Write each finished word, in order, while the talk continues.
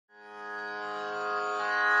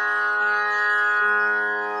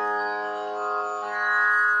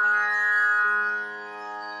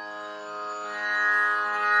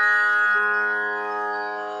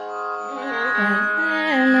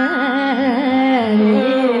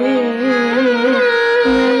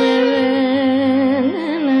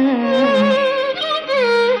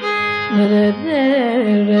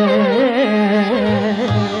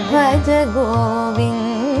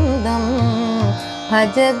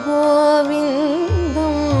भज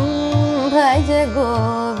गोविन्दं भज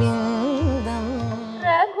गोविन्दं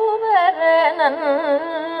रघुवरनन्नु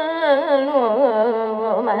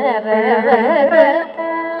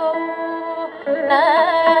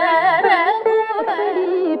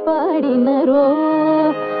पाडिनरो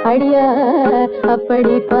अडिया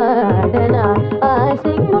अपड़ी पाडना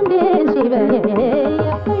आसे कुंडे शिवने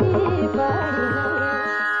अपड़ी पाडिना.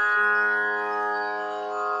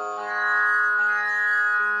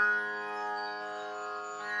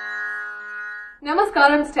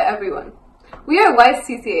 Namaskarams to everyone. We are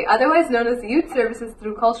YSTCA, otherwise known as Youth Services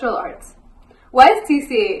Through Cultural Arts.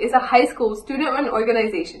 YSTCA is a high school student-run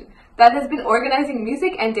organization that has been organizing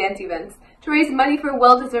music and dance events to raise money for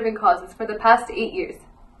well-deserving causes for the past 8 years.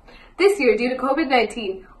 This year, due to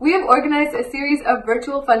COVID-19, we have organized a series of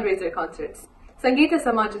virtual fundraiser concerts, Sangeeta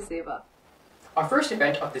Samaj Seva. Our first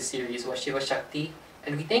event of this series was Shiva Shakti,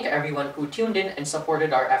 and we thank everyone who tuned in and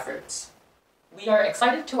supported our efforts. We are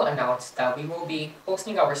excited to announce that we will be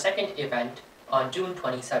hosting our second event on June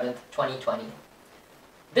 27th, 2020.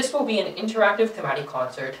 This will be an interactive thematic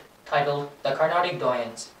concert titled The Carnatic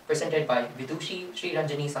Doyennes, presented by Vidushi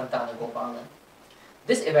Sriranjani Santhanagopalan.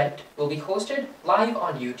 This event will be hosted live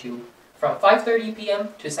on YouTube from 5:30 p.m.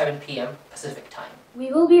 to 7 p.m. Pacific Time.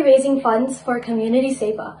 We will be raising funds for Community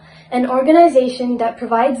Seva, an organization that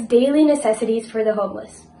provides daily necessities for the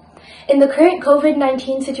homeless. In the current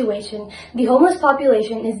COVID-19 situation, the homeless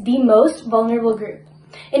population is the most vulnerable group.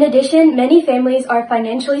 In addition, many families are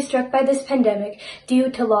financially struck by this pandemic due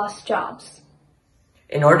to lost jobs.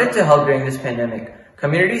 In order to help during this pandemic,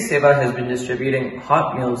 Community Seva has been distributing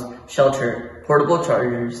hot meals, shelter, portable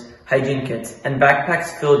chargers, hygiene kits, and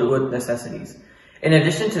backpacks filled with necessities. In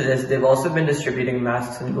addition to this, they've also been distributing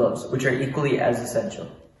masks and gloves, which are equally as essential.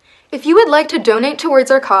 If you would like to donate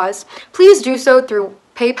towards our cause, please do so through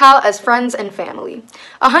PayPal as friends and family.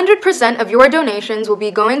 100% of your donations will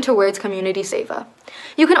be going towards Community Seva.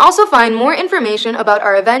 You can also find more information about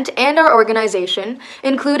our event and our organization,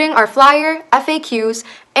 including our flyer, FAQs,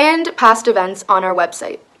 and past events on our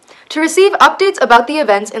website. To receive updates about the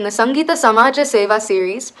events in the Sangeeta Samaj Seva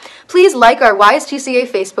series, please like our YSTCA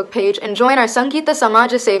Facebook page and join our Sangeeta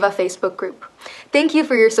Samaj Seva Facebook group. Thank you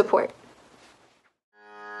for your support.